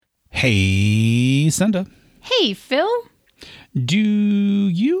Hey, Senda. Hey, Phil. Do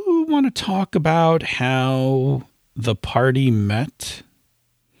you want to talk about how the party met?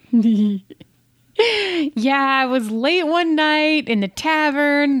 Yeah, I was late one night in the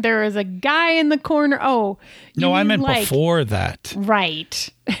tavern. There was a guy in the corner. Oh, No, I meant before that. Right.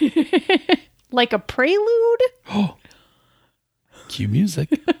 Like a prelude? Oh, cue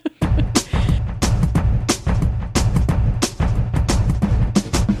music.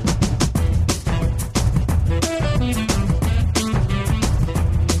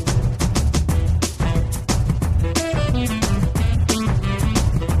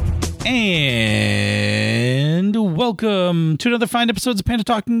 And welcome to another fine episode of Panda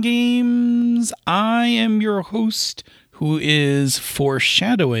Talking Games. I am your host, who is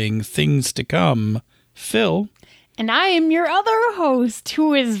foreshadowing things to come, Phil. And I am your other host,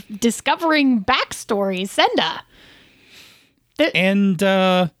 who is discovering backstory, Senda.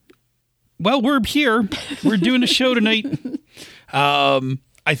 Well, we're here. We're doing a show tonight.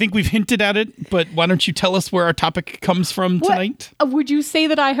 I think we've hinted at it, but why don't you tell us where our topic comes from tonight? Would you say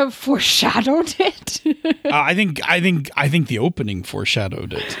that I have foreshadowed it? I think the opening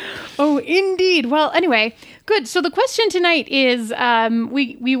foreshadowed it. Oh, indeed. Well, anyway, good. So the question tonight is,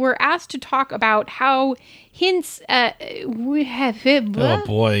 we were asked to talk about how hints. We have. Oh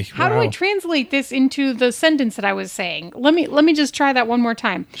boy! How do I translate this into the sentence that I was saying? Let me just try that one more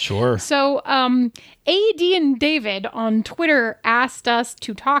time. Sure. So, AD and David on Twitter asked us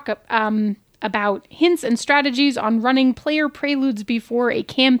to talk about hints and strategies on running player preludes before a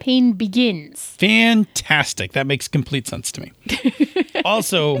campaign begins. Fantastic. That makes complete sense to me.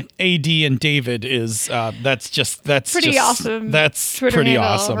 Also, AD and David is that's pretty awesome. That's Twitter pretty handle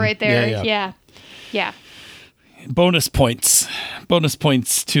awesome right there. Yeah. Bonus points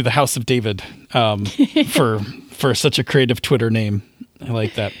to the House of David for such a creative Twitter name. I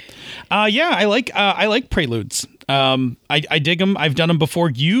like that. I like preludes. I dig them. I've done them before.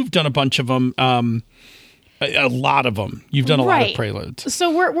 You've done a bunch of them. A lot of them. You've done a lot of preludes.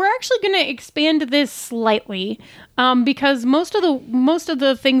 So we're actually going to expand this slightly because most of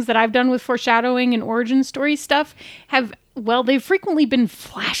the things that I've done with foreshadowing and origin story stuff they've frequently been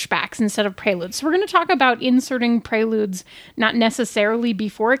flashbacks instead of preludes. So we're going to talk about inserting preludes, not necessarily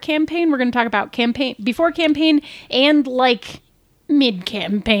before a campaign. We're going to talk about before campaign and like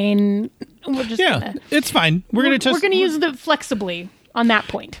mid-campaign. It's fine. We're going to use it flexibly on that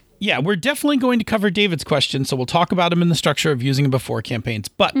point. Yeah, we're definitely going to cover David's question, so we'll talk about him in the structure of using it before campaigns,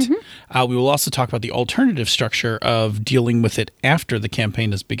 but we will also talk about the alternative structure of dealing with it after the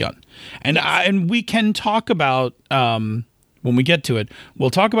campaign has begun. And and we can talk about, when we get to it, we'll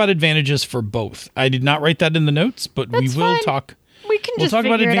talk about advantages for both. I did not write that in the notes, but we will talk. We'll talk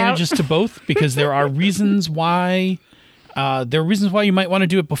about advantages to both, because there are reasons why... you might want to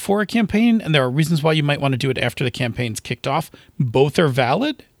do it before a campaign, and there are reasons why you might want to do it after the campaign's kicked off. Both are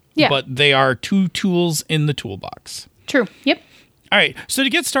valid, but they are two tools in the toolbox. True. Yep. All right. So to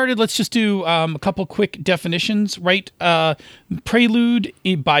get started, let's just do a couple quick definitions, right? Prelude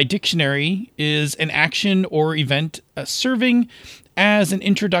by dictionary is an action or event serving as an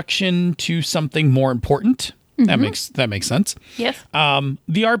introduction to something more important. That makes sense. Yes.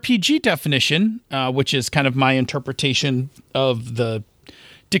 The RPG definition, which is kind of my interpretation of the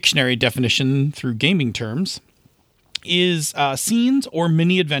dictionary definition through gaming terms, is scenes or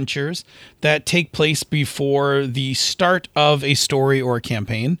mini adventures that take place before the start of a story or a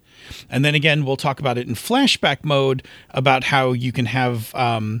campaign. And then again, we'll talk about it in flashback mode about how you can have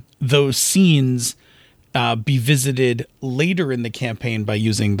those scenes be visited later in the campaign by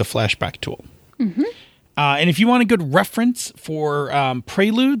using the flashback tool. Mm-hmm. And if you want a good reference for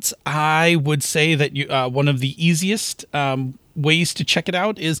preludes, I would say that one of the easiest ways to check it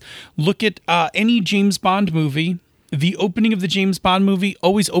out is look at any James Bond movie. The opening of the James Bond movie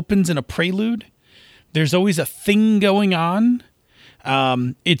always opens in a prelude. There's always a thing going on.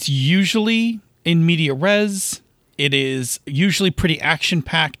 It's usually in media res. It is usually pretty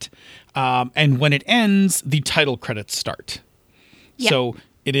action-packed. And when it ends, the title credits start. Yep. So...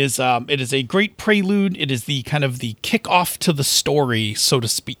 It is a great prelude. It is the kind of the kickoff to the story, so to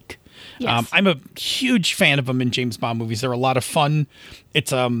speak. Yes. I'm a huge fan of them in James Bond movies. They're a lot of fun.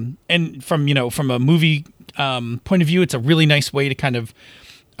 It's and from a movie point of view, it's a really nice way to kind of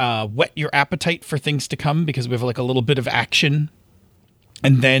whet your appetite for things to come, because we have like a little bit of action.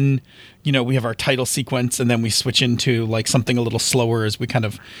 And then, we have our title sequence, and then we switch into like something a little slower as we kind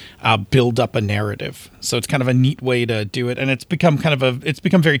of build up a narrative. So it's kind of a neat way to do it, and it's become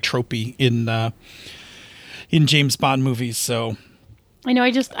very tropey in James Bond movies. So I know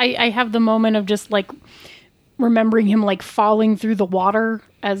I have the moment of just like remembering him like falling through the water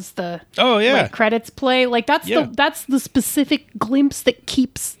as the credits play. Like that's the specific glimpse that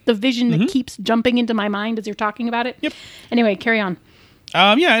keeps the vision that keeps jumping into my mind as you're talking about it. Yep. Anyway, carry on.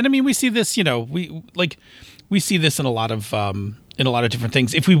 And I mean, we see this, we see this in a lot of different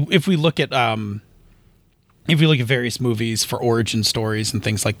things. If we look at various movies for origin stories and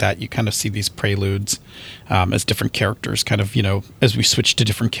things like that, you kind of see these preludes as different characters kind of, as we switch to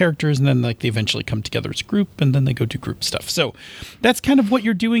different characters, and then like they eventually come together as a group, and then they go do group stuff. So that's kind of what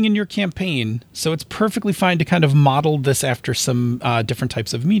you're doing in your campaign. So it's perfectly fine to kind of model this after some different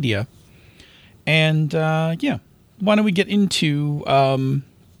types of media. And why don't we get into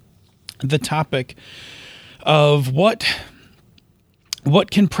the topic of what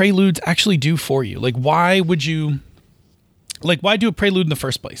can preludes actually do for you? Like, why do a prelude in the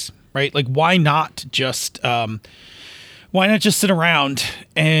first place, right? Like, why not just sit around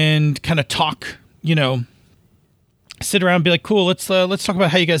and kind of talk, sit around and be like, cool, let's talk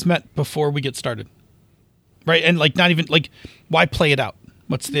about how you guys met before we get started. Right. And like, not even like, why play it out?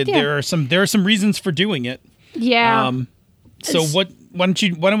 There are some reasons for doing it. Yeah. So why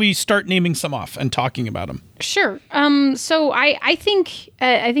don't we start naming some off and talking about them? Sure. So I think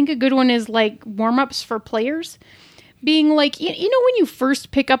a good one is like warm-ups for players, being like, when you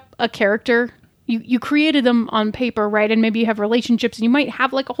first pick up a character, you created them on paper, right? And maybe you have relationships, and you might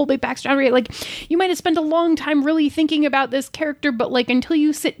have like a whole big backstory. Like you might have spent a long time really thinking about this character, but like until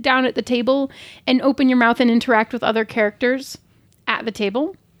you sit down at the table and open your mouth and interact with other characters at the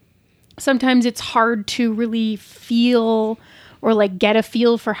table, sometimes it's hard to really feel or like get a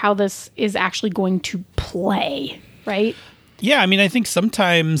feel for how this is actually going to play, right? Yeah, I mean, I think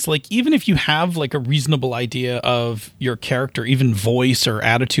sometimes, like, even if you have like a reasonable idea of your character, even voice or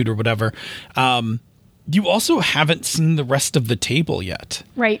attitude or whatever, you also haven't seen the rest of the table yet.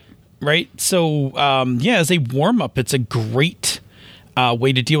 Right. Right. So, as a warm up, it's a great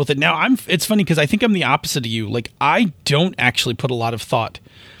way to deal with it. Now, it's funny because I think I'm the opposite of you. Like, I don't actually put a lot of thought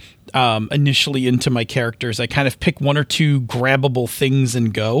initially into my characters. I kind of pick one or two grabbable things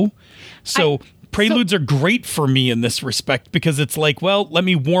and go. So preludes are great for me in this respect, because it's like, well, let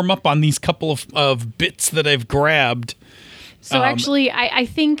me warm up on these couple of bits that I've grabbed. So actually, I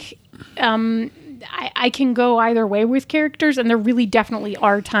think I can go either way with characters, and there really definitely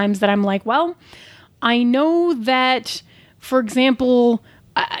are times that I'm like, well, I know that, for example,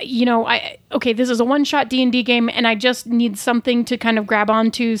 this is a one-shot D&D game, and I just need something to kind of grab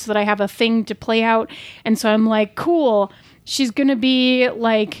onto so that I have a thing to play out. And so I'm like, cool, she's going to be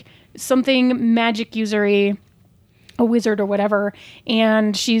like something magic usery, a wizard or whatever,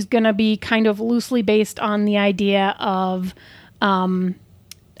 and she's going to be kind of loosely based on the idea of Entrapta,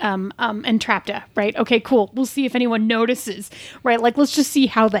 right? Okay, cool. We'll see if anyone notices, right? Like, let's just see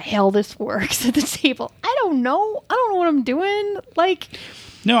how the hell this works at the table. I don't know what I'm doing. Like,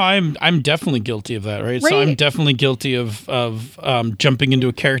 no, I'm definitely guilty of that, right? So I'm definitely guilty of jumping into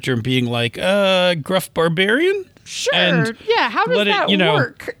a character and being like, gruff barbarian? Sure. Yeah, how does that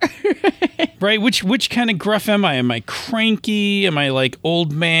work? Right? Which kind of gruff am I? Am I cranky? Am I like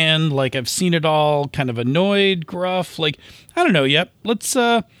old man? Like I've seen it all, kind of annoyed, gruff? Like, I don't know yet. Let's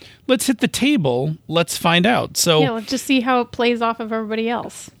hit the table. Let's find out. So let's just see how it plays off of everybody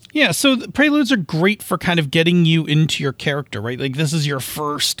else. Yeah, so the preludes are great for kind of getting you into your character, right? Like this is your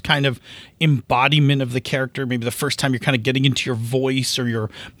first kind of embodiment of the character, maybe the first time you're kind of getting into your voice or your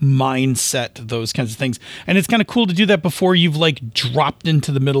mindset, those kinds of things. And it's kind of cool to do that before you've like dropped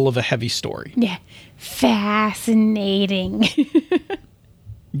into the middle of a heavy story. Yeah, fascinating.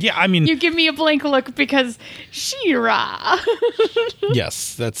 Yeah, I mean... You give me a blank look because She-Ra.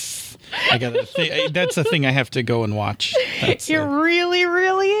 Yes, that's a thing I have to go and watch. It really,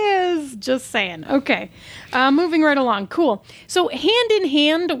 really is. Just saying. Okay. Moving right along. Cool. So hand in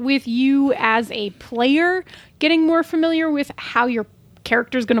hand with you as a player, getting more familiar with how your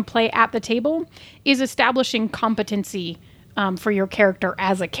character is going to play at the table is establishing competency for your character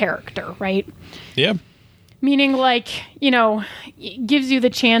as a character, right? Yeah. Meaning, like, it gives you the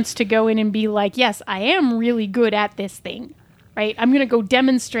chance to go in and be like, yes, I am really good at this thing, right? I'm going to go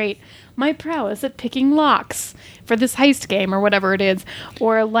demonstrate my prowess at picking locks for this heist game or whatever it is.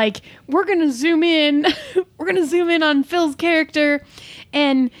 Or, like, we're going to zoom in. We're going to zoom in on Phil's character,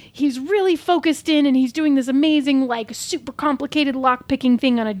 and he's really focused in, and he's doing this amazing, like, super complicated lock-picking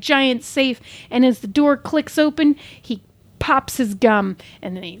thing on a giant safe. And as the door clicks open, he pops his gum,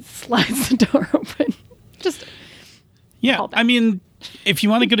 and then he slides the door open. I mean, if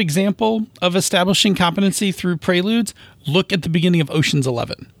you want a good example of establishing competency through preludes, look at the beginning of Ocean's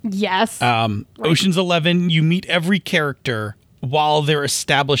 11. Yes. Right. Ocean's 11, you meet every character while they're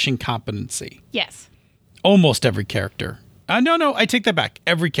establishing competency. Yes. Almost every character. No, I take that back.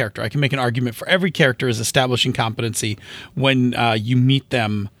 Every character. I can make an argument for every character is establishing competency when you meet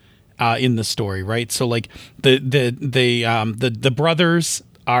them in the story, right? So like the brothers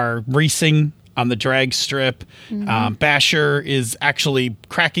are racing on the drag strip. Basher is actually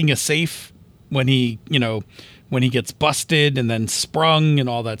cracking a safe when he gets busted and then sprung and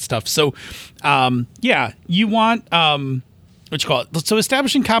all that stuff. So you want what you call it. So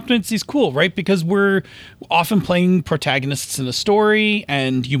establishing competency is cool, right? Because we're often playing protagonists in a story,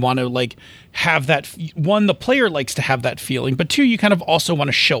 and you want to like have that. One, the player likes to have that feeling, but two, you kind of also want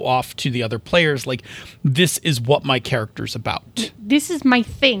to show off to the other players, like, this is what my character's about. This is my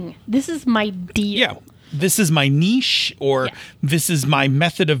thing. This is my deal. Yeah, this is my niche, or this is my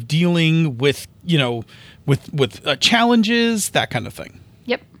method of dealing with with challenges, that kind of thing.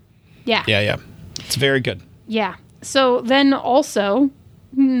 Yep. Yeah. Yeah. It's very good. Yeah. So then also,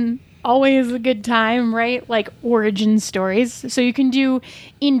 always a good time, right? Like origin stories. So you can do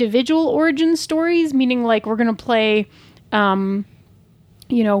individual origin stories, meaning like we're going to play,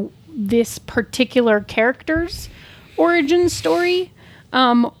 this particular character's origin story.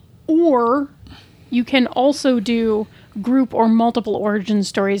 Or you can also do group or multiple origin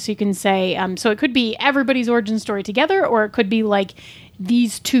stories. So you can say, so it could be everybody's origin story together, or it could be like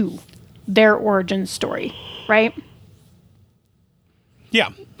these two, their origin story, right?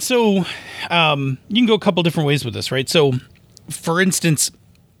 Yeah. So you can go a couple different ways with this, right? So, for instance,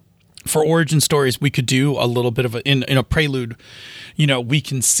 for origin stories, we could do a little bit of in a prelude. We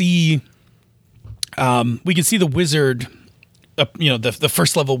can see the wizard, the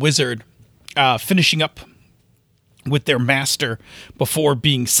first level wizard, finishing up with their master before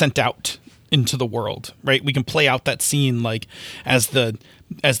being sent out into the world, right? We can play out that scene like as the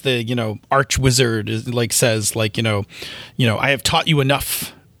arch wizard is like says like I have taught you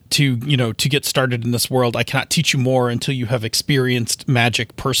enough to get started in this world. I cannot teach you more until you have experienced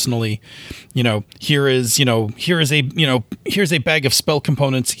magic personally. Here's a bag of spell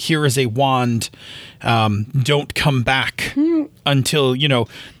components. Here is a wand. Don't come back until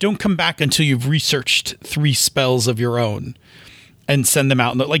you've researched 3 spells of your own. And send them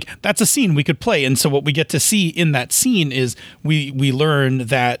out. Like, that's a scene we could play. And so what we get to see in that scene is we learn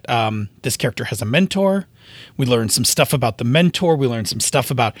that this character has a mentor. We learn some stuff about the mentor. We learn some stuff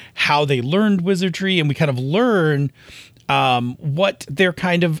about how they learned wizardry. And we kind of learn what their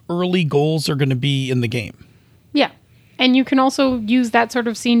kind of early goals are going to be in the game. Yeah. And you can also use that sort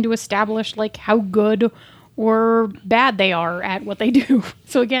of scene to establish, like, how good or bad they are at what they do.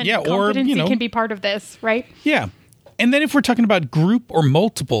 So, again, competency can be part of this, right? Yeah. And then if we're talking about group or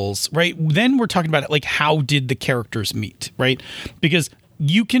multiples, right, then we're talking about like how did the characters meet, right? Because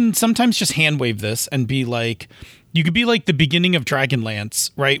you can sometimes just hand wave this and be like, you could be like the beginning of Dragonlance,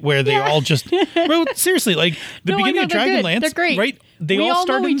 right? Where they all just, well, seriously, like the beginning of Dragonlance, they're great. Right? They all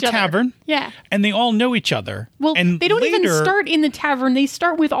start in the tavern. Yeah. And they all know each other. Well, and they don't even start in the tavern. They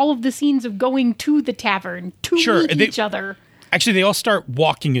start with all of the scenes of going to the tavern to meet each other. Actually, they all start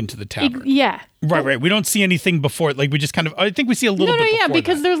walking into the tavern. Yeah. Right. We don't see anything before. Like, we just kind of, I think we see a little bit before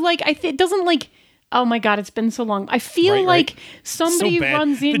because there's like, it doesn't like, oh my God, it's been so long. I feel like somebody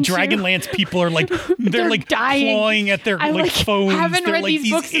runs into... The Dragonlance people are like, they're like dying. Clawing at their phones. I haven't read these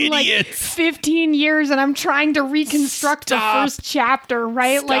books in like 15 years and I'm trying to reconstruct the first chapter,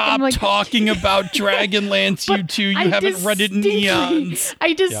 right? Stop talking about Dragonlance, you two. You haven't read it in eons.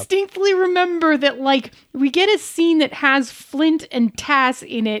 I distinctly remember that like we get a scene that has Flint and Tass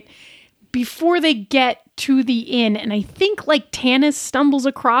in it before they get to the inn, and I think like Tanis stumbles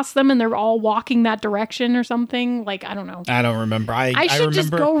across them and they're all walking that direction or something. Like, I don't know. I don't remember. I should just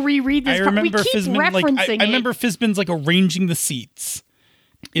go reread this. I remember we keep Fizban, referencing I remember Fizban's like arranging the seats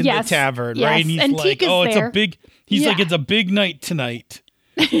in the tavern, right? And he's like, Tika's it's a big like, it's a big night tonight.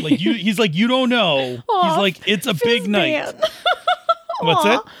 Like he's like, you don't know. He's like, it's a big night. What's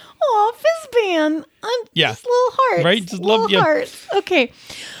it? Oh, Fizban. Just little heart. Right? Just little heart. Okay.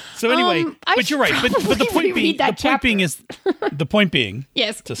 So anyway, but you're right. But the point being,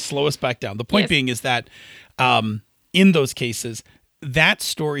 yes, to slow us back down. The point being is that in those cases, that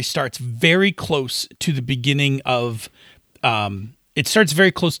story starts very close to the beginning of. It starts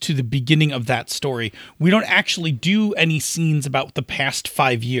very close to the beginning of that story. We don't actually do any scenes about the past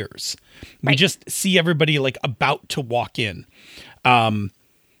 5 years. We just see everybody like about to walk in.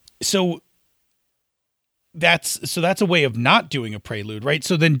 So that's a way of not doing a prelude, right?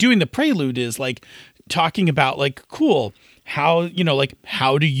 So then doing the prelude is like talking about like, cool, how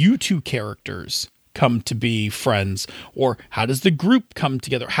do you two characters come to be friends? Or how does the group come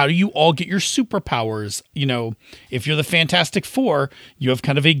together? How do you all get your superpowers? You know, if you're the Fantastic Four, you have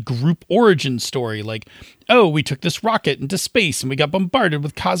kind of a group origin story. Like, oh, we took this rocket into space and we got bombarded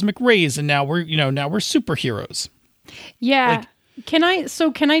with cosmic rays, and now we're superheroes. Yeah. Can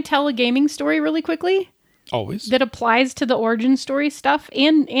I tell a gaming story really quickly? Always. That applies to the origin story stuff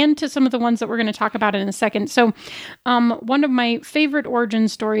and to some of the ones that we're going to talk about in a second. So, one of my favorite origin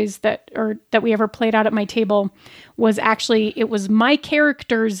stories that we ever played out at my table was actually, it was my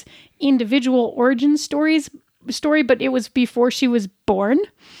character's individual origin story, but it was before she was born.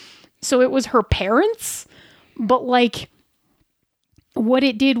 So it was her parents, but like what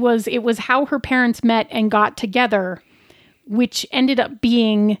it did was it was how her parents met and got together, which ended up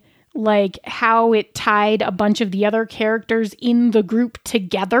being like how it tied a bunch of the other characters in the group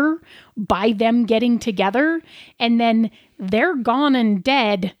together by them getting together. And then they're gone and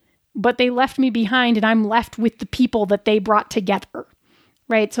dead, but they left me behind and I'm left with the people that they brought together.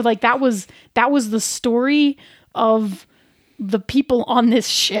 Right. So like that was the story of the people on this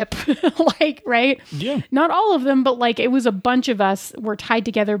ship. Like, right. Yeah. Not all of them, but like it was a bunch of us were tied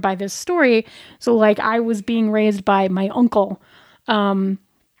together by this story. So like I was being raised by my uncle,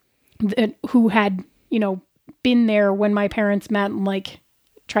 who had, been there when my parents met and like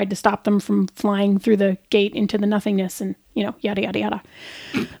tried to stop them from flying through the gate into the nothingness and, yada, yada, yada.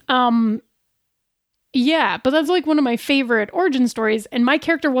 Yeah, but that's like one of my favorite origin stories. And my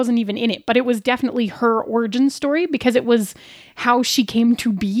character wasn't even in it, but it was definitely her origin story because it was how she came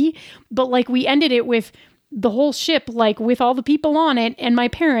to be. But like we ended it with the whole ship, like with all the people on it, and my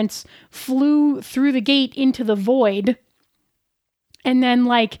parents flew through the gate into the void. And then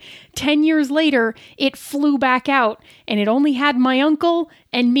like 10 years later, it flew back out and it only had my uncle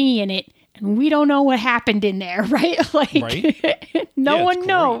and me in it. And we don't know what happened in there, right? Like right? No one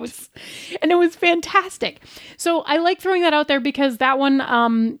knows. And it was fantastic. So I like throwing that out there because that one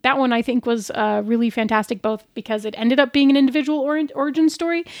I think was really fantastic, both because it ended up being an individual origin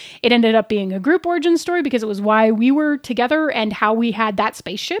story. It ended up being a group origin story because it was why we were together and how we had that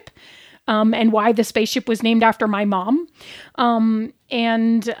spaceship. And why the spaceship was named after my mom. And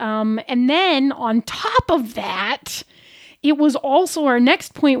then on top of that, it was also our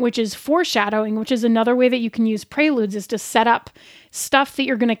next point, which is foreshadowing, which is another way that you can use preludes, is to set up stuff that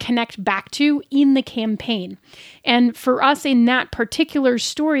you're going to connect back to in the campaign. And for us in that particular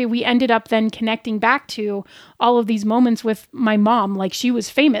story, we ended up then connecting back to all of these moments with my mom. Like she was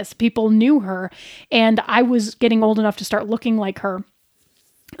famous, people knew her, and I was getting old enough to start looking like her.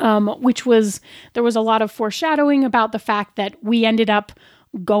 There was a lot of foreshadowing about the fact that we ended up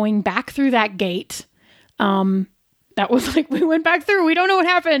going back through that gate. That was like, we went back through, we don't know what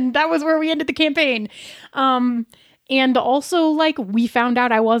happened. That was where we ended the campaign. And also like we found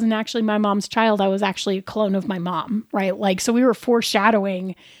out I wasn't actually my mom's child. I was actually a clone of my mom, right? Like, so we were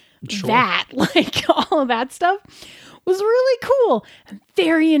foreshadowing that, like all of that stuff was really cool and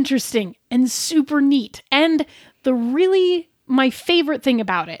very interesting and super neat. And my favorite thing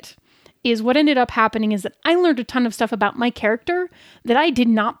about it is what ended up happening is that I learned a ton of stuff about my character that I did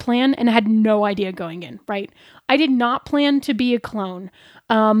not plan and had no idea going in, right? I did not plan to be a clone.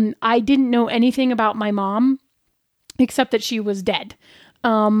 I didn't know anything about my mom except that she was dead.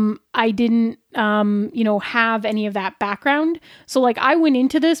 I didn't, have any of that background. So like I went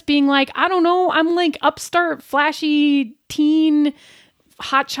into this being like, I don't know, I'm like upstart, flashy, teen,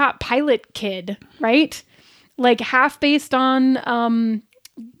 hotshot pilot kid, right? Like half based on,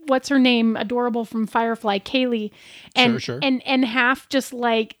 what's her name? Adorable from Firefly, Kaylee. And, sure. And half just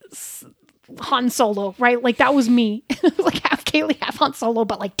like Han Solo, right? Like that was me. Like half Kaylee, half Han Solo,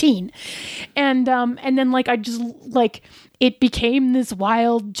 but like teen. And then like, I just like, it became this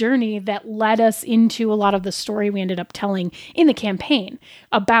wild journey that led us into a lot of the story we ended up telling in the campaign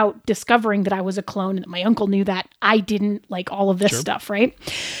about discovering that I was a clone and that my uncle knew that I didn't, like all of this stuff, right?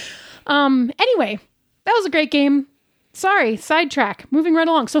 Anyway, that was a great game. Sorry, sidetrack. Moving right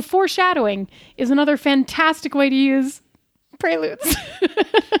along. So foreshadowing is another fantastic way to use preludes.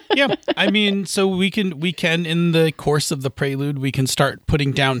 Yeah, I mean, so we can in the course of the prelude, we can start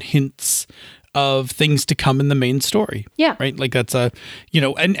putting down hints of things to come in the main story. Yeah. Right? Like that's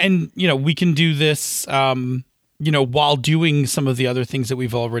and we can do this while doing some of the other things that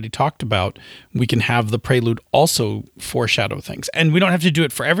we've already talked about. We can have the prelude also foreshadow things. And we don't have to do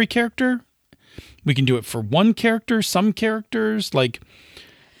it for every character. We can do it for one character, some characters. Like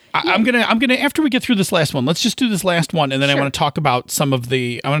I'm gonna after we get through this last one, let's just do this last one, and then I want to talk about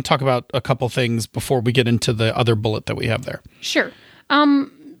a couple things before we get into the other bullet that we have there. Sure.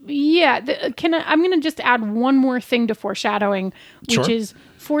 Yeah, I'm going to just add one more thing to foreshadowing, which Sure. is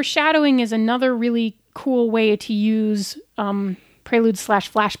foreshadowing is another really cool way to use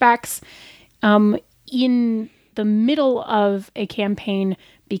preludes/flashbacks in the middle of a campaign,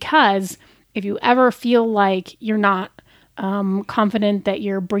 because if you ever feel like you're not confident that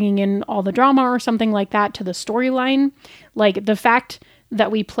you're bringing in all the drama or something like that to the storyline, like the fact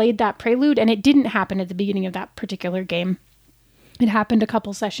that we played that prelude, and it didn't happen at the beginning of that particular game. It happened a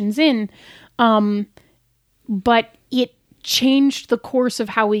couple sessions in, but it changed the course of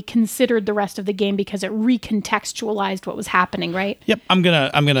how we considered the rest of the game because it recontextualized what was happening, right? Yep, I'm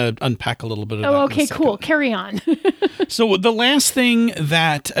gonna unpack a little bit of that. Oh, in a okay, second. cool. Carry on. So the last thing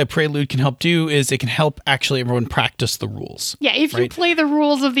that a prelude can help do is it can help actually everyone practice the rules. Yeah, if you Right. play the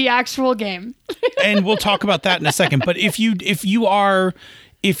rules of the actual game. And we'll talk about that in a second. But if you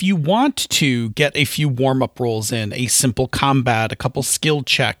want to get a few warm-up rolls in, a simple combat, a couple skill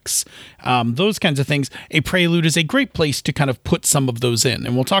checks, those kinds of things, a prelude is a great place to kind of put some of those in.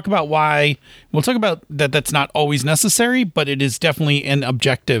 And we'll talk about why. We'll talk about that that's not always necessary, but it is definitely an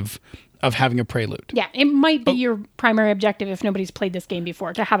objective of having a prelude. Yeah, it might be your primary objective if nobody's played this game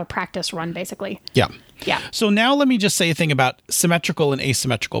before, to have a practice run, basically. Yeah. Yeah. So now let me just say a thing about symmetrical and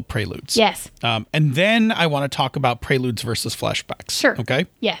asymmetrical preludes. Yes. And then I want to talk about preludes versus flashbacks. Sure. Okay?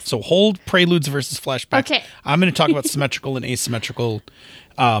 Yes. So hold preludes versus flashbacks. Okay. I'm going to talk about symmetrical and asymmetrical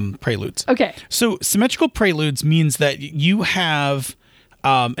preludes. Okay. So symmetrical preludes means that you have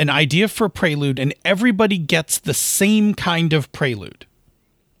an idea for a prelude and everybody gets the same kind of prelude.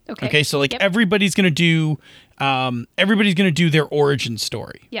 Okay, so like Yep. everybody's going to do their origin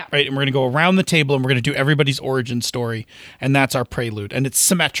story. Yeah. Right, and we're going to go around the table and we're going to do everybody's origin story, and that's our prelude. And it's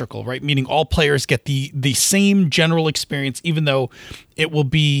symmetrical, right? Meaning all players get the same general experience, even though it will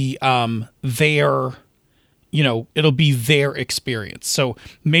be it'll be their experience. So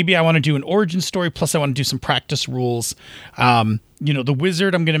maybe I want to do an origin story, plus I want to do some practice rules. The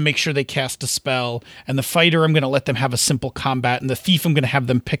wizard, I'm going to make sure they cast a spell, and the fighter, I'm going to let them have a simple combat, and the thief, I'm going to have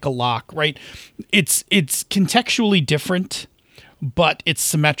them pick a lock, right? It's contextually different, but it's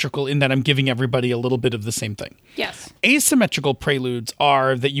symmetrical in that I'm giving everybody a little bit of the same thing. Yes. Asymmetrical preludes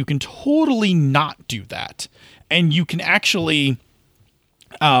are that you can totally not do that, and you can actually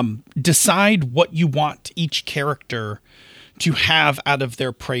decide what you want each character to have out of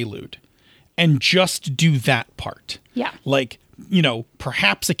their prelude and just do that part. Yeah. Like,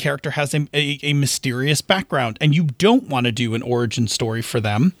 perhaps a character has a mysterious background and you don't want to do an origin story for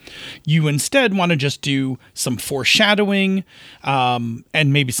them. You instead want to just do some foreshadowing and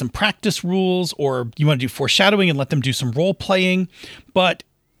maybe some practice rules, or you want to do foreshadowing and let them do some role playing. But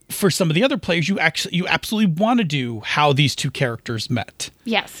for some of the other players, you absolutely want to do how these two characters met.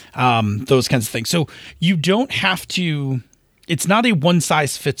 Yes. Those kinds of things. So you don't have to, it's not a one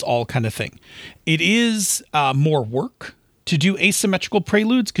size fits all kind of thing. It is more work to do asymmetrical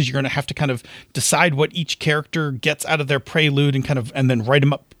preludes, because you're going to have to kind of decide what each character gets out of their prelude and then write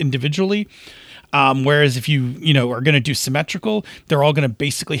them up individually. Whereas if you are going to do symmetrical, they're all going to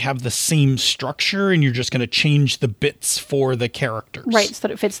basically have the same structure, and you're just going to change the bits for the characters. Right, so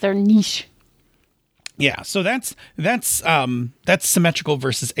that it fits their niche. Yeah, so that's symmetrical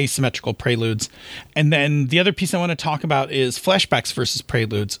versus asymmetrical preludes. And then the other piece I want to talk about is flashbacks versus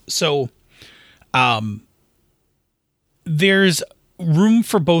preludes. So there's room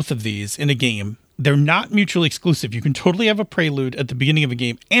for both of these in a game. They're not mutually exclusive. You can totally have a prelude at the beginning of a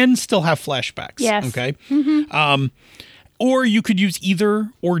game and still have flashbacks. Yes. Okay. Mm-hmm. Or you could use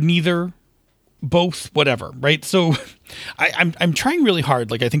either or neither, both, whatever. Right. So I'm trying really hard.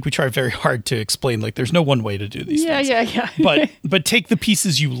 Like, I think we try very hard to explain, like, there's no one way to do these things. Yeah. But take the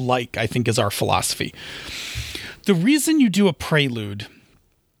pieces you like, I think, is our philosophy. The reason you do a prelude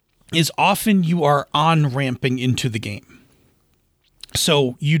is often you are on-ramping into the game.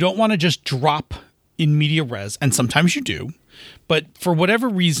 So you don't want to just drop in media res, and sometimes you do, but for whatever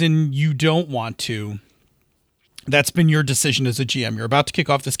reason you don't want to. That's been your decision as a GM. You're about to kick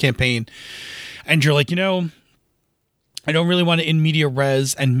off this campaign, and you're like, I don't really want to in media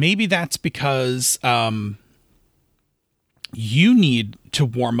res, and maybe that's because you need to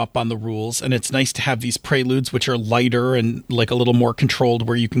warm up on the rules, and it's nice to have these preludes, which are lighter and like a little more controlled,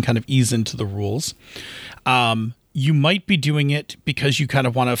 where you can kind of ease into the rules. You might be doing it because you kind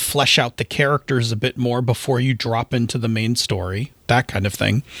of want to flesh out the characters a bit more before you drop into the main story, that kind of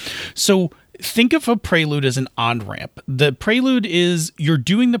thing. So think of a prelude as an on-ramp. The prelude is, you're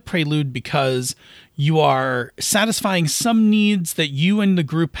doing the prelude because you are satisfying some needs that you and the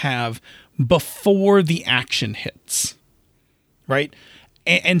group have before the action hits, right?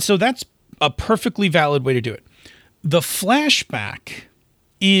 And so that's a perfectly valid way to do it. The flashback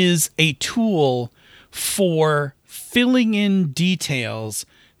is a tool for filling in details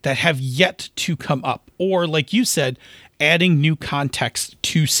that have yet to come up, or like you said, adding new context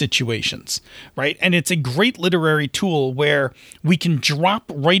to situations, right? And it's a great literary tool where we can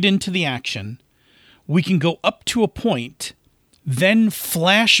drop right into the action. We can go up to a point, then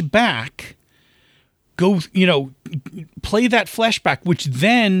flash back, play that flashback, which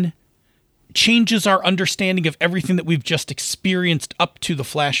then changes our understanding of everything that we've just experienced up to the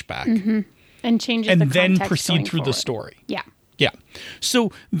flashback. And changes and the then context proceed going through the forward. story. Yeah. Yeah.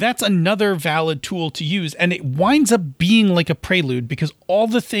 So that's another valid tool to use. And it winds up being like a prelude because all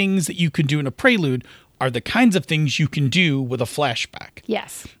the things that you can do in a prelude are the kinds of things you can do with a flashback.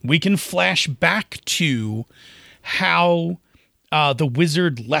 Yes. We can flash back to how the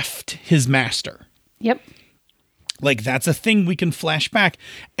wizard left his master. Yep. Like that's a thing we can flash back.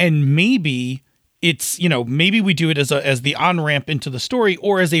 And maybe it's, maybe we do it as the on-ramp into the story,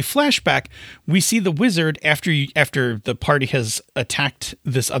 or as a flashback. We see the wizard after the party has attacked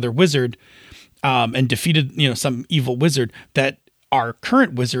this other wizard and defeated, some evil wizard, that our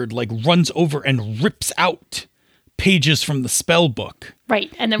current wizard like runs over and rips out pages from the spell book.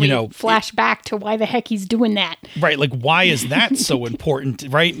 Right. And then we flash back to why the heck he's doing that. Right. Like, why is that so important?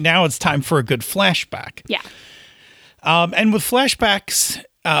 Right now it's time for a good flashback. Yeah. And with flashbacks,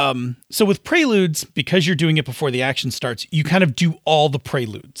 so with preludes, because you're doing it before the action starts, you kind of do all the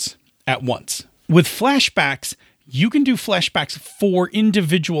preludes at once. With flashbacks, you can do flashbacks for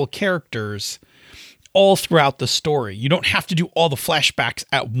individual characters all throughout the story. You don't have to do all the flashbacks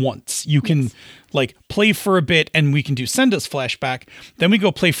at once. You can like play for a bit and we can do Senda's flashback. Then we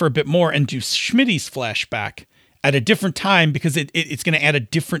go play for a bit more and do Schmitty's flashback at a different time because it's going to add a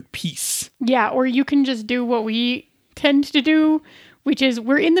different piece. Yeah. Or you can just do what we tend to do, which is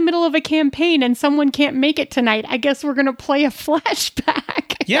we're in the middle of a campaign and someone can't make it tonight. I guess we're going to play a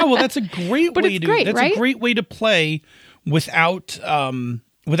flashback. Yeah, well, that's a great way to great, that's right? a great way to play without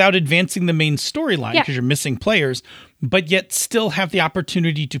advancing the main storyline because you're missing players, but yet still have the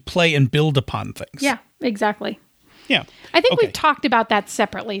opportunity to play and build upon things. Yeah, exactly. Yeah. I think we've talked about that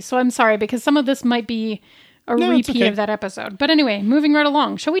separately, so I'm sorry because some of this might be a repeat of that episode. But anyway, moving right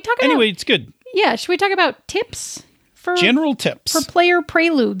along. Shall we talk about Anyway, it's good. Yeah, should we talk about tips for general tips for player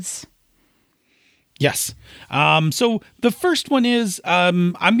preludes? Yes. So the first one is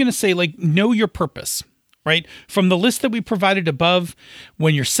I'm going to say know your purpose. Right? From the list that we provided above,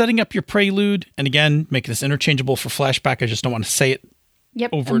 when you're setting up your prelude, and again, make this interchangeable for flashback. I just don't want to say it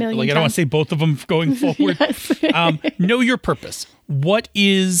over. I don't want to say both of them going forward. Know your purpose. What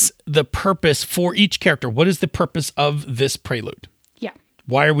is the purpose for each character? What is the purpose of this prelude? Yeah.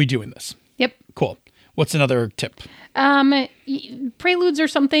 Why are we doing this? Yep. Cool. What's another tip? Preludes are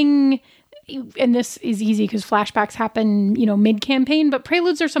something, and this is easy because flashbacks happen, mid-campaign, but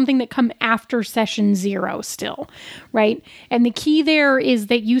preludes are something that come after session 0 still, right? And the key there is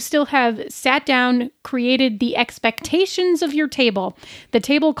that you still have sat down, created the expectations of your table, the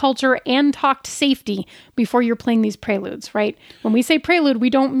table culture, and talked safety before you're playing these preludes, right? When we say prelude, we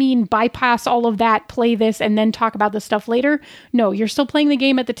don't mean bypass all of that, play this, and then talk about the stuff later. No, you're still playing the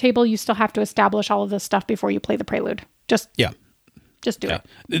game at the table. You still have to establish all of this stuff before you play the prelude. Just do it.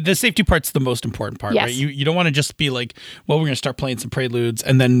 The safety part's the most important part, yes. Right? You don't want to just be like, well, we're going to start playing some preludes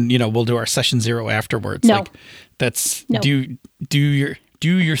and then, we'll do our session 0 afterwards. No. Like that's do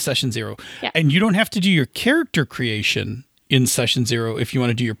your session 0. Yeah. And you don't have to do your character creation in session 0 if you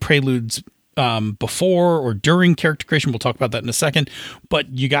want to do your preludes before or during character creation. We'll talk about that in a second, but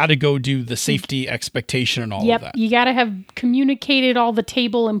you got to go do the safety expectation and all of that. You got to have communicated all the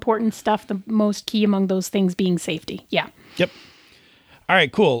table important stuff, the most key among those things being safety. Yeah. Yep. All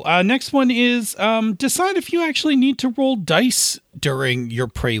right, cool. Next one is decide if you actually need to roll dice during your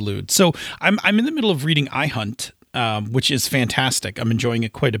prelude. So I'm in the middle of reading iHunt, which is fantastic. I'm enjoying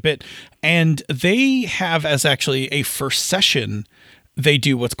it quite a bit. And they have as actually a first session, they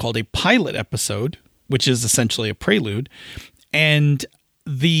do what's called a pilot episode, which is essentially a prelude. And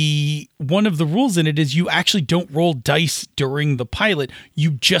one of the rules in it is you actually don't roll dice during the pilot.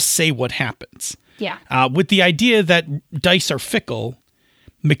 You just say what happens. Yeah. With the idea that dice are fickle,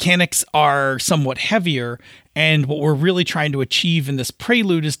 mechanics are somewhat heavier, and what we're really trying to achieve in this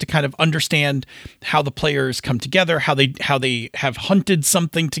prelude is to kind of understand how the players come together, how they have hunted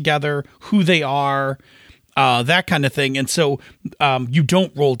something together, who they are, that kind of thing. And so you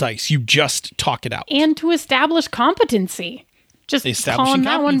don't roll dice, you just talk it out. And to establish competency. Just calling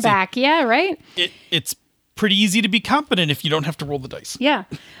that one back. Yeah, right? It's pretty easy to be competent if you don't have to roll the dice. Yeah.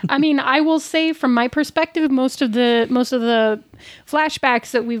 I mean, I will say from my perspective, most of the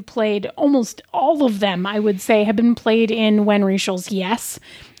flashbacks that we've played, almost all of them, I would say, have been played in When Rachel's Yes,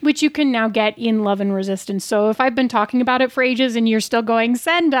 which you can now get in Love and Resistance. So if I've been talking about it for ages and you're still going,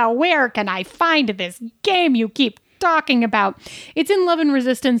 Senda, where can I find this game you keep talking about? It's in Love and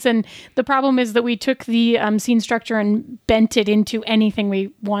Resistance, and the problem is that we took the scene structure and bent it into anything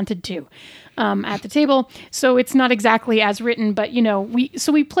we wanted to. At the table, so it's not exactly as written, but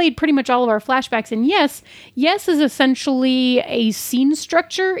we played pretty much all of our flashbacks. And yes is essentially a scene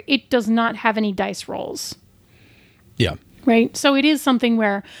structure. It does not have any dice rolls. Yeah. Right. So it is something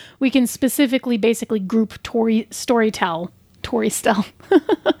where we can specifically basically group Tori Stell.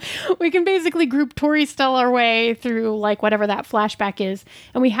 We can basically group Tori Stell our way through like whatever that flashback is,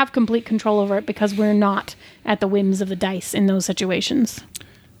 and we have complete control over it because we're not at the whims of the dice in those situations.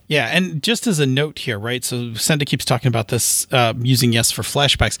 Yeah, and just as a note here, right? So Senda keeps talking about this using Yes for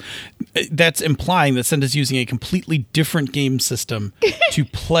flashbacks. That's implying that Senda's using a completely different game system to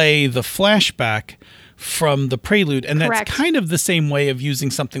play the flashback from the prelude. And Correct. That's kind of the same way of using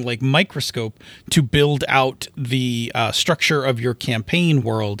something like Microscope to build out the structure of your campaign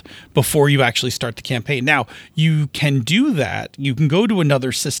world before you actually start the campaign. Now, you can do that. You can go to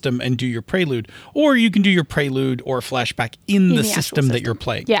another system and do your prelude, or you can do your prelude or flashback in the system that you're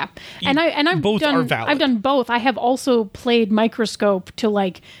playing. Yeah. I've both done, are valid. I've done both. I have also played Microscope to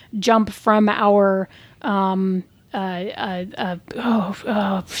like jump from our the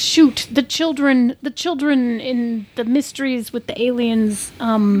children in the mysteries with the aliens.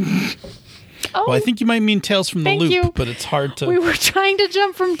 Well, I think you might mean Tales from the Loop, you. but it's hard to... We were trying to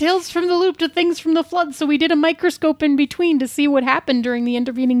jump from Tales from the Loop to Things from the Flood, so we did a Microscope in between to see what happened during the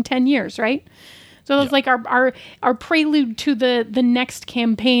intervening 10 years, right? So it was like our prelude to the next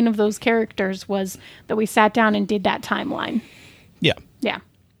campaign of those characters was that we sat down and did that timeline. Yeah. Yeah.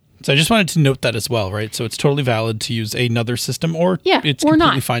 So I just wanted to note that as well, right? So it's totally valid to use another system, or it's or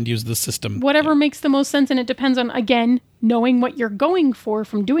completely not. fine to use the system. Whatever makes the most sense, and it depends on, again, knowing what you're going for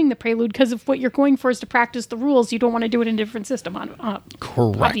from doing the prelude, because if what you're going for is to practice the rules, you don't want to do it in a different system,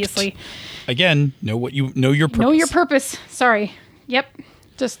 Correct. obviously. Again, know your purpose. Know your purpose. Sorry. Yep.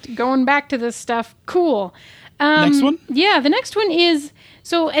 Just going back to this stuff. Cool. Next one? Yeah, the next one is...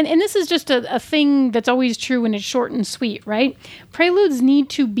 So, and this is just a thing that's always true when it's short and sweet, right? Preludes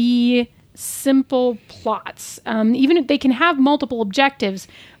need to be simple plots. Even if they can have multiple objectives,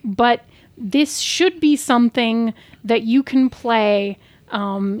 but this should be something that you can play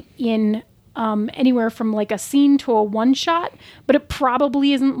in anywhere from like a scene to a one-shot, but it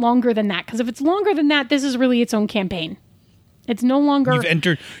probably isn't longer than that. Because if it's longer than that, this is really its own campaign. It's no longer...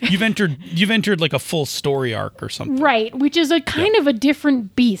 You've entered like a full story arc or something. Right, which is a kind of a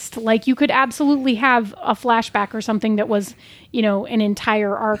different beast. Like you could absolutely have a flashback or something that was, an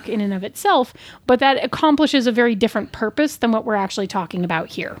entire arc in and of itself, but that accomplishes a very different purpose than what we're actually talking about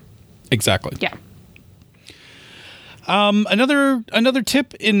here. Exactly. Yeah. Another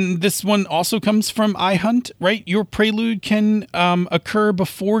tip in this one also comes from iHunt, right? Your prelude can occur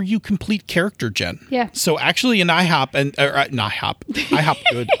before you complete character gen. Yeah. So actually in IHOP good.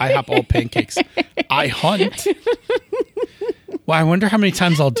 IHOP all pancakes. iHunt. Well, I wonder how many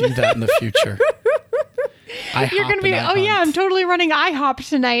times I'll do that in the future. You're going to be, I'm totally running IHOP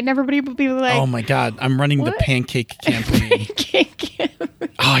tonight, and everybody will be like, oh my God, I'm running the pancake campaign.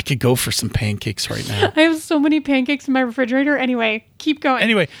 Oh, I could go for some pancakes right now. I have so many pancakes in my refrigerator. Anyway, keep going.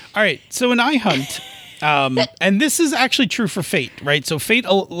 Anyway, all right. So in iHunt, and this is actually true for Fate, right? So Fate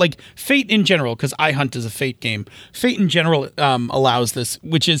in general, because iHunt is a Fate game. Fate in general allows this,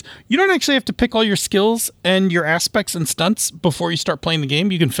 which is you don't actually have to pick all your skills and your aspects and stunts before you start playing the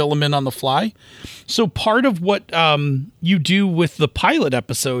game. You can fill them in on the fly. So part of what you do with the pilot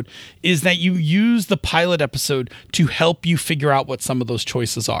episode is that you use the pilot episode to help you figure out what some of those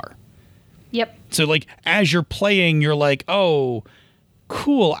choices are. Yep. So like as you're playing, you're like, oh,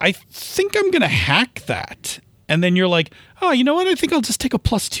 cool, I think I'm going to hack that. And then you're like, oh, you know what? I think I'll just take a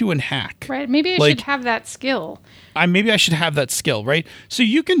 +2 and hack. Right. Maybe I should have that skill. Maybe I should have that skill, right? So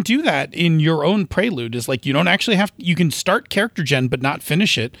you can do that in your own prelude. Is like you don't actually have you can start character gen but not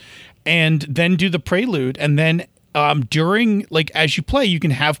finish it, and then do the prelude, and then during as you play, you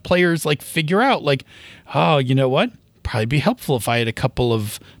can have players figure out oh, you know what? Probably be helpful if I had a couple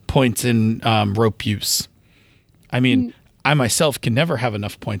of points in rope use. I mean, I myself can never have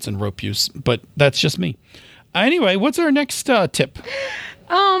enough points in rope use, but that's just me. Anyway, what's our next tip?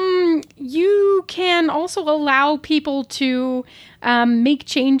 You can also allow people to make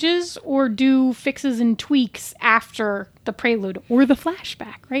changes or do fixes and tweaks after the prelude or the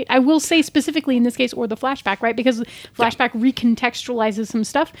flashback, right? I will say specifically in this case, or the flashback, right? Because flashback recontextualizes some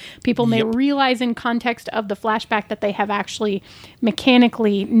stuff. People may realize in context of the flashback that they have actually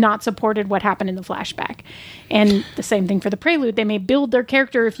mechanically not supported what happened in the flashback. And the same thing for the prelude. They may build their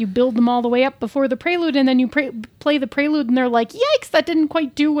character if you build them all the way up before the prelude, and then you play the prelude and they're like, yikes, that didn't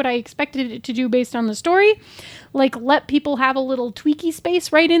quite do what I expected it to do based on the story. Like, let people have a little tweaky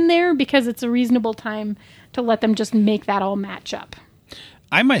space right in there, because it's a reasonable time to let them just make that all match up.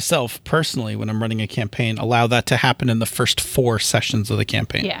 I myself, personally, when I'm running a campaign, allow that to happen in the first 4 sessions of the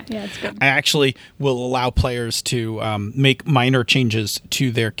campaign. Yeah, it's good. I actually will allow players to make minor changes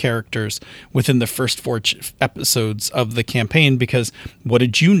to their characters within the first 4 episodes of the campaign, because what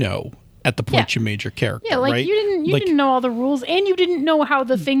did you know at the point you made your character? Yeah, like, right? you didn't know all the rules, and you didn't know how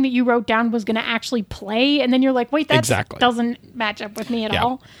the thing that you wrote down was going to actually play, and then you're like, wait, that doesn't match up with me at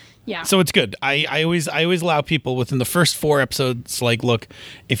all. Yeah. So it's good. I always allow people within the first 4 episodes, like, look,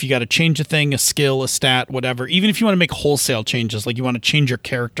 if you got to change a thing, a skill, a stat, whatever, even if you want to make wholesale changes, like you want to change your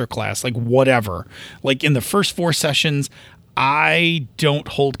character class, like whatever, like in the first 4 sessions, I don't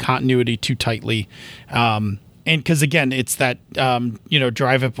hold continuity too tightly. And because, again, it's that,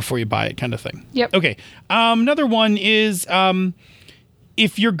 drive it before you buy it kind of thing. Yep. Okay. Another one is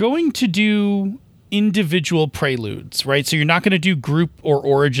if you're going to do individual preludes, right? So you're not going to do group or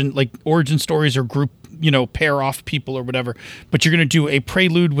origin stories or group, pair off people or whatever, but you're going to do a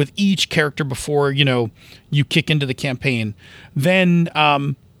prelude with each character before, you kick into the campaign. Then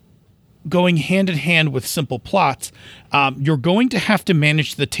going hand in hand with simple plots, you're going to have to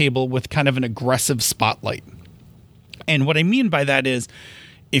manage the table with kind of an aggressive spotlight. And what I mean by that is,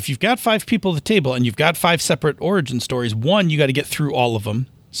 if you've got 5 people at the table and you've got 5 separate origin stories, 1, you got to get through all of them.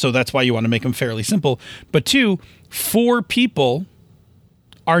 So that's why you want to make them fairly simple. But 2, 4 people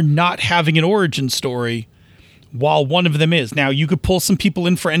are not having an origin story while one of them is. Now, you could pull some people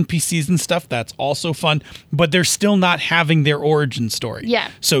in for NPCs and stuff. That's also fun. But they're still not having their origin story. Yeah.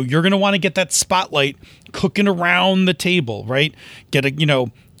 So you're going to want to get that spotlight cooking around the table, right?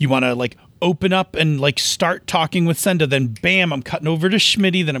 You want to, like, open up and, like, start talking with Senda. Then, bam, I'm cutting over to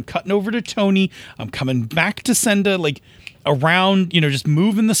Schmitty. Then I'm cutting over to Tony. I'm coming back to Senda, like, around, just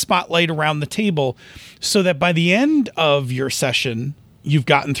moving the spotlight around the table so that by the end of your session, you've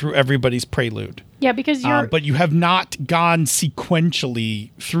gotten through everybody's prelude. Yeah, because but you have not gone sequentially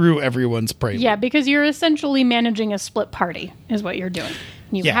through everyone's prelude. Yeah, because you're essentially managing a split party is what you're doing.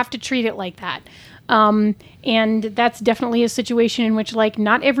 You have to treat it like that. And that's definitely a situation in which, like,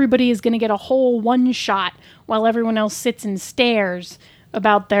 not everybody is going to get a whole one shot while everyone else sits and stares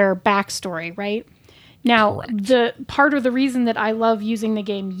about their backstory, right? Now, Correct. The part of the reason that I love using the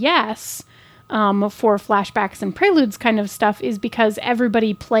game, for flashbacks and preludes kind of stuff is because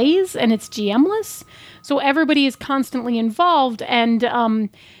everybody plays and it's GM-less. So everybody is constantly involved, and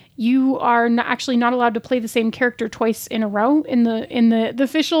you are actually not allowed to play the same character twice in a row in the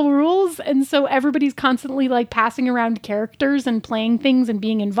official rules. And so everybody's constantly, like, passing around characters and playing things and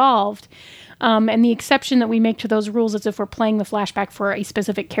being involved. And the exception that we make to those rules is if we're playing the flashback for a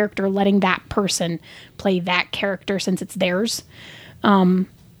specific character, letting that person play that character since it's theirs.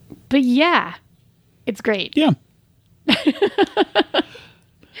 But yeah, it's great. Yeah.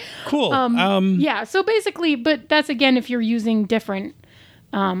 Cool. Yeah. So basically, but that's, again, if you're using different,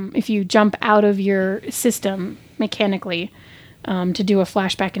 if you jump out of your system mechanically to do a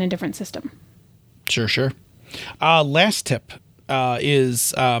flashback in a different system. Sure. Last tip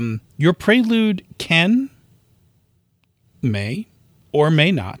is your prelude may, or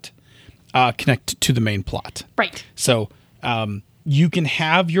may not connect to the main plot. Right. So you can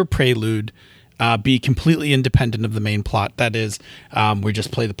have your prelude be completely independent of the main plot. That is, we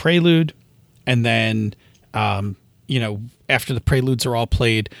just play the prelude, and then, after the preludes are all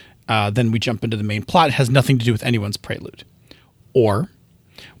played, then we jump into the main plot. It has nothing to do with anyone's prelude. Or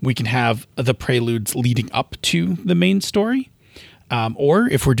we can have the preludes leading up to the main story. Or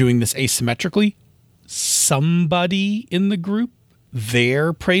if we're doing this asymmetrically, somebody in the group,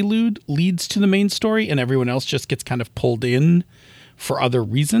 their prelude leads to the main story and everyone else just gets kind of pulled in for other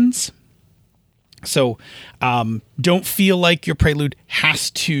reasons. So don't feel like your prelude has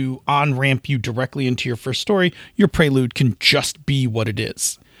to on-ramp you directly into your first story. Your prelude can just be what it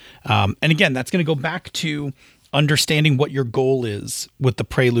is. And again, that's going to go back to understanding what your goal is with the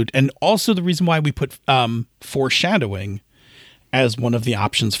prelude, and also the reason why we put foreshadowing as one of the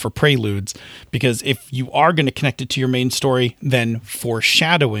options for preludes, because if you are going to connect it to your main story, then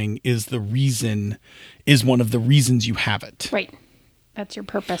foreshadowing is one of the reasons you have it. Right. That's your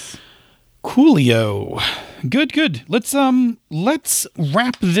purpose. Coolio. Good. Let's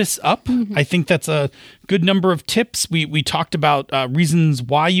wrap this up. I think that's a good number of tips. We talked about reasons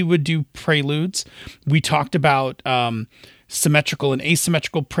why you would do preludes. We talked about symmetrical and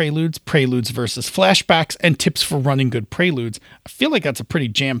asymmetrical preludes versus flashbacks, and tips for running good preludes. I feel like that's a pretty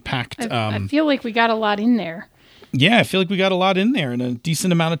jam-packed... I feel like we got a lot in there. Yeah, I feel like we got a lot in there in a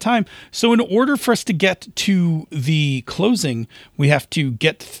decent amount of time. So in order for us to get to the closing, we have to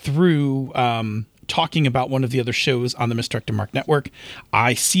get through talking about one of the other shows on the Misdirected Mark Network.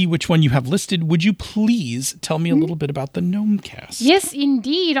 I see which one you have listed. Would you please tell me a little bit about the Gnomecast? Yes,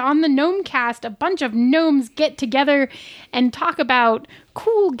 indeed. On the Gnomecast, a bunch of gnomes get together and talk about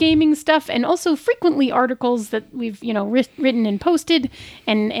cool gaming stuff, and also frequently articles that we've, written and posted,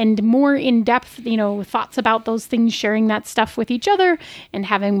 and more in-depth, thoughts about those things, sharing that stuff with each other and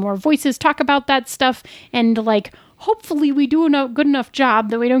having more voices talk about that stuff. And hopefully we do a good enough job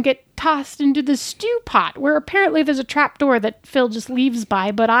that we don't get tossed into the stew pot, where apparently there's a trapdoor that Phil just leaves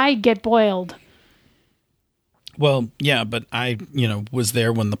by, but I get boiled. Well, yeah, but I, was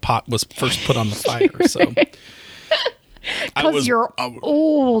there when the pot was first put on the fire, so... Because you're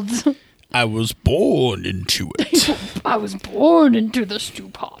old. I was born into it. I was born into the stew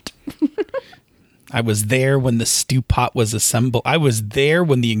pot. I was there when the stew pot was assembled. I was there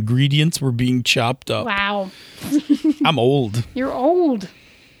when the ingredients were being chopped up. Wow. I'm old. You're old.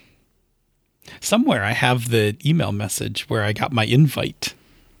 Somewhere I have the email message where I got my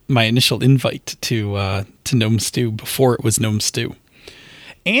initial invite to Gnome Stew before it was Gnome Stew.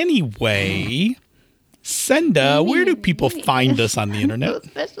 Anyway... Senda, where do people find us on the internet?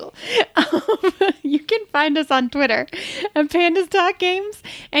 Special. You can find us on Twitter at Pandas Talk Games,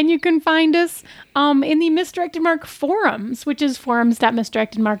 and you can find us in the Misdirected Mark forums, which is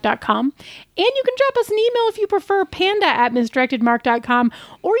forums.misdirectedmark.com. And you can drop us an email if you prefer, panda@misdirectedmark.com,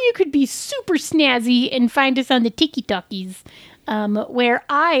 or you could be super snazzy and find us on the Tiki Talkies. Where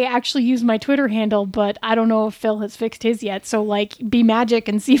I actually use my Twitter handle, but I don't know if Phil has fixed his yet. So, be magic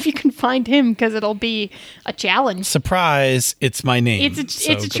and see if you can find him, because it'll be a challenge. Surprise, it's my name. It's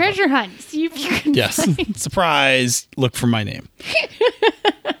a treasure hunt. See if you can find. Surprise, look for my name.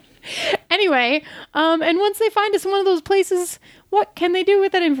 Anyway, and once they find us in one of those places, what can they do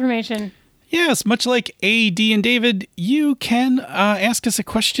with that information? Yes, much like AD and David, you can ask us a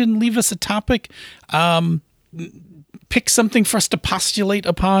question, leave us a topic, pick something for us to postulate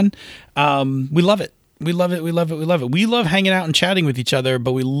upon. We love it. We love it. We love it. We love it. We love hanging out and chatting with each other,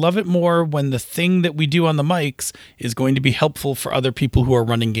 but we love it more when the thing that we do on the mics is going to be helpful for other people who are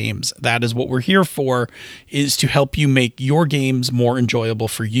running games. That is what we're here for, is to help you make your games more enjoyable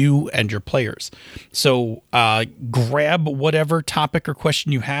for you and your players. So grab whatever topic or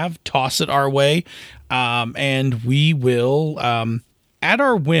question you have, toss it our way, and we will, at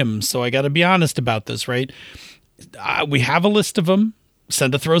our whim. So I got to be honest about this, right? We have a list of them.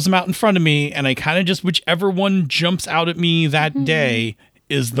 Senda throws them out in front of me, and I kind of just, whichever one jumps out at me that day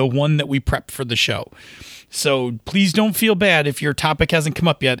is the one that we prep for the show. So please don't feel bad if your topic hasn't come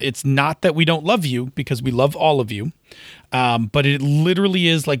up yet. It's not that we don't love you, because we love all of you. But it literally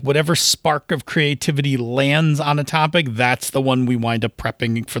is whatever spark of creativity lands on a topic, that's the one we wind up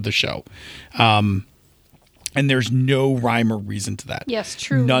prepping for the show. And there's no rhyme or reason to that. Yes,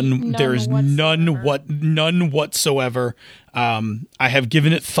 true. There's none whatsoever. I have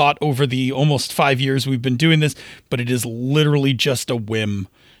given it thought over the almost 5 years we've been doing this, but it is literally just a whim.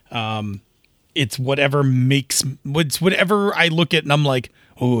 It's whatever I look at and I'm like,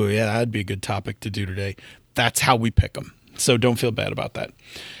 oh yeah, that'd be a good topic to do today. That's how we pick them. So don't feel bad about that.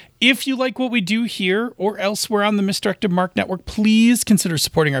 If you like what we do here or elsewhere on the Misdirected Mark Network, please consider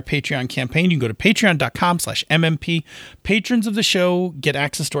supporting our Patreon campaign. You can go to patreon.com/MMP. Patrons of the show get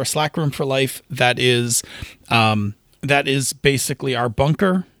access to our Slack room for life. That is basically our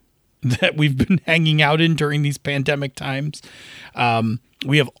bunker that we've been hanging out in during these pandemic times.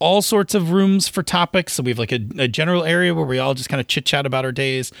 We have all sorts of rooms for topics. So we have a general area where we all just kind of chit chat about our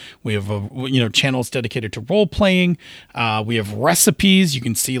days. We have channels dedicated to role playing. We have recipes. You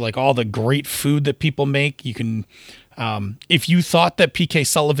can see all the great food that people make. You can, if you thought that PK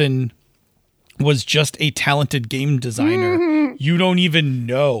Sullivan was just a talented game designer, you don't even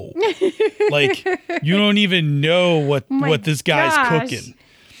know. You don't even know what this guy's cooking.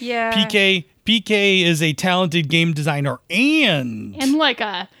 Yeah. PK is a talented game designer and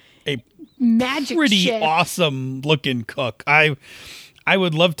a magic pretty chef. Awesome looking cook. I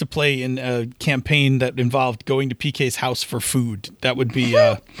would love to play in a campaign that involved going to PK's house for food. That would be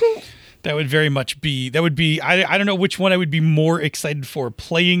That would very much be, I don't know which one I would be more excited for,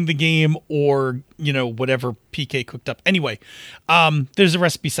 playing the game or, whatever PK cooked up. Anyway, there's a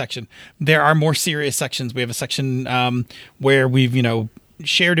recipe section. There are more serious sections. We have a section where we've,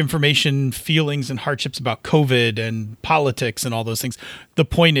 shared information, feelings, and hardships about COVID and politics and all those things. The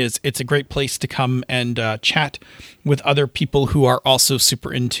point is, it's a great place to come and chat with other people who are also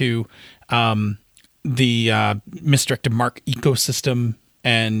super into the Misdirected Mark ecosystem.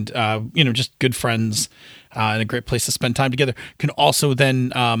 And, just good friends and a great place to spend time together. Can also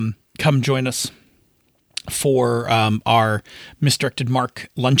then come join us for our Misdirected Mark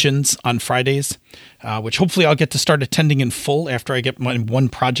luncheons on Fridays, which hopefully I'll get to start attending in full after I get my one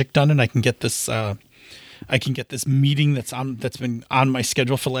project done and I can get this meeting that's been on my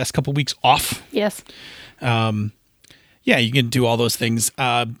schedule for the last couple of weeks off. Yes. Yeah, you can do all those things.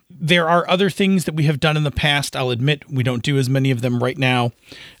 There are other things that we have done in the past. I'll admit we don't do as many of them right now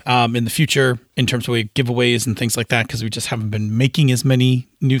in the future in terms of giveaways and things like that because we just haven't been making as many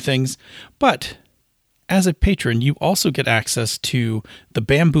new things. But as a patron, you also get access to the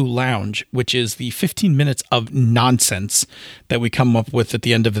Bamboo Lounge, which is the 15 minutes of nonsense that we come up with at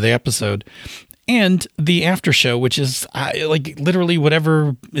the end of the episode. And the after show, which is literally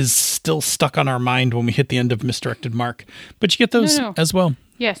whatever is still stuck on our mind when we hit the end of Misdirected Mark. But you get those as well.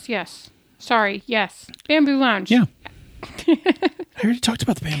 Yes. Sorry, yes. Bamboo Lounge. Yeah. I already talked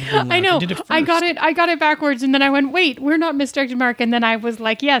about the Bamboo Lounge. I know. Did it first. I got it backwards, and then I went, wait, we're not Misdirected Mark. And then I was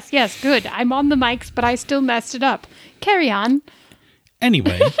like, yes, good. I'm on the mics, but I still messed it up. Carry on.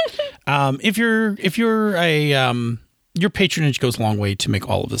 Anyway, if you're a... your patronage goes a long way to make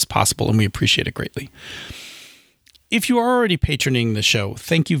all of this possible, and we appreciate it greatly. If you are already patroning the show,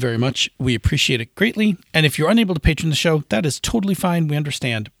 thank you very much. We appreciate it greatly. And if you're unable to patron the show, that is totally fine. We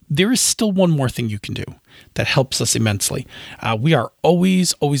understand. There is still one more thing you can do that helps us immensely. We are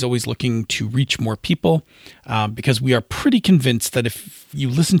always looking to reach more people because we are pretty convinced that if you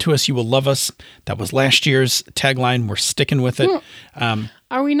listen to us, you will love us. That was last year's tagline. We're sticking with it.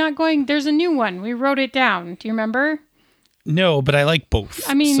 Are we not going? There's a new one. We wrote it down. Do you remember? No, but I like both.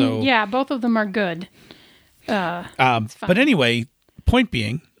 I mean, yeah, both of them are good. But anyway, point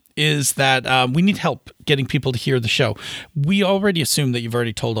being is that we need help getting people to hear the show. We already assume that you've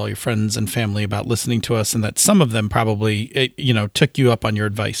already told all your friends and family about listening to us and that some of them probably, took you up on your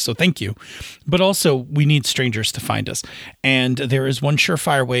advice. So thank you. But also we need strangers to find us. And there is one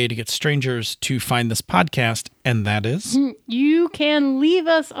surefire way to get strangers to find this podcast. And that is? You can leave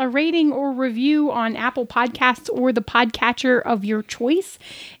us a rating or review on Apple Podcasts or the podcatcher of your choice.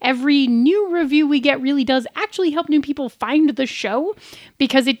 Every new review we get really does actually help new people find the show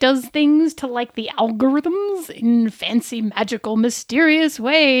because it does things to the algorithms in fancy, magical, mysterious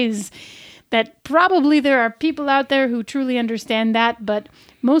ways that probably there are people out there who truly understand that, but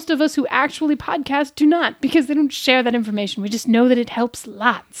most of us who actually podcast do not because they don't share that information. We just know that it helps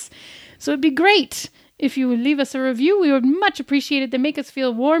lots. So it'd be great if you would leave us a review. We would much appreciate it. They make us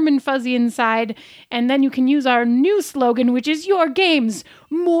feel warm and fuzzy inside. And then you can use our new slogan, which is your games,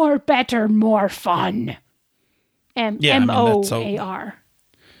 more, better, more fun. M-O-A-R.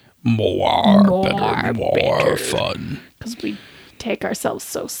 More, better, more fun. Because we take ourselves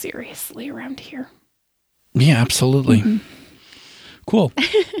so seriously around here. Yeah, absolutely. Mm-hmm. Cool.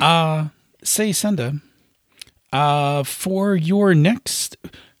 Say Senda, for your next...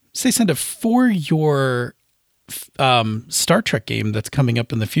 Senda, for your Star Trek game that's coming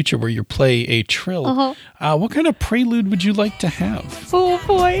up in the future where you play a Trill, what kind of prelude would you like to have? Oh,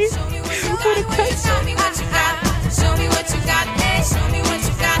 boy. What a question. Show me what you got. Show me what you got. Hey, show me what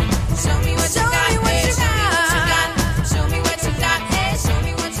you got. Show me what you got. Show me what you got. Hey, show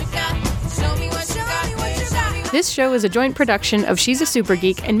me what you got. Show me what you got. This show is a joint production of She's a Super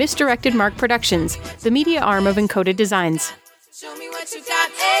Geek and Misdirected Mark Productions, the media arm of Encoded Designs. Show me what you got,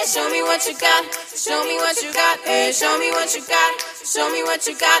 eh? Show me what you got. Show me what you got, eh? Show me what you got. Show me what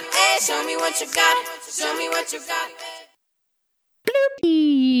you got, eh? Show me what you got. Show me what you got, eh?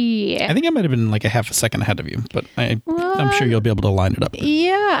 I think I might have been a half a second ahead of you, but I'm sure you'll be able to line it up.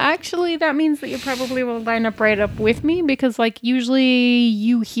 Yeah, actually, that means that you probably will line up right up with me because, usually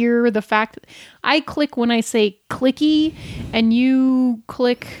you hear the fact I click when I say clicky, and you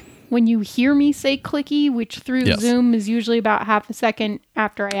click when you hear me say clicky, which through Zoom is usually about half a second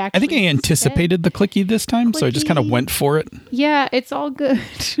after I actually I think I anticipated the clicky this time, so I just kind of went for it. Yeah, it's all good.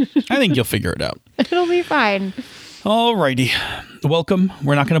 I think you'll figure it out. It'll be fine. Alrighty. Welcome.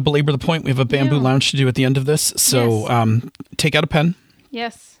 We're not going to belabor the point. We have a Bamboo Lounge to do at the end of this, so take out a pen.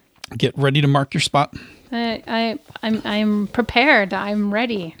 Yes. Get ready to mark your spot. I'm prepared. I'm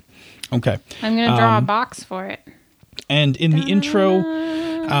ready. Okay. I'm going to draw a box for it. And in the intro,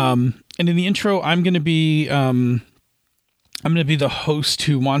 And in the intro, I'm going to be the host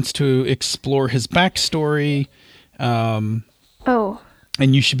who wants to explore his backstory. Oh.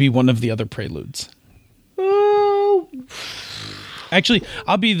 And you should be one of the other preludes. Oh. Actually,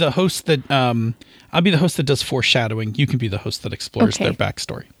 I'll be the host that does foreshadowing. You can be the host that explores Okay. their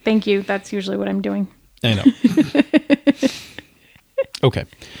backstory. Thank you. That's usually what I'm doing. I know. Okay.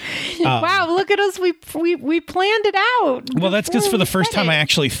 Wow, look at us. We planned it out. Well, that's because for the first time I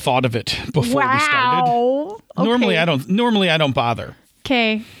actually thought of it before we started. Wow. Normally I don't bother.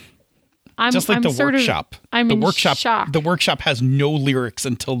 Okay. Just like I'm the sort of- workshop. I'm the in workshop. shock. The workshop has no lyrics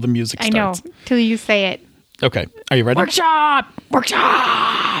until the music I know. starts. Till you say it. Okay. Are you ready? Workshop.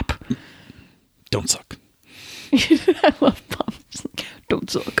 Workshop. Don't suck. I love bumps. Don't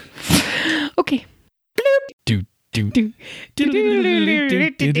suck. Okay. Do do Do, do, do, do, do,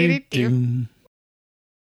 do, do, do, do.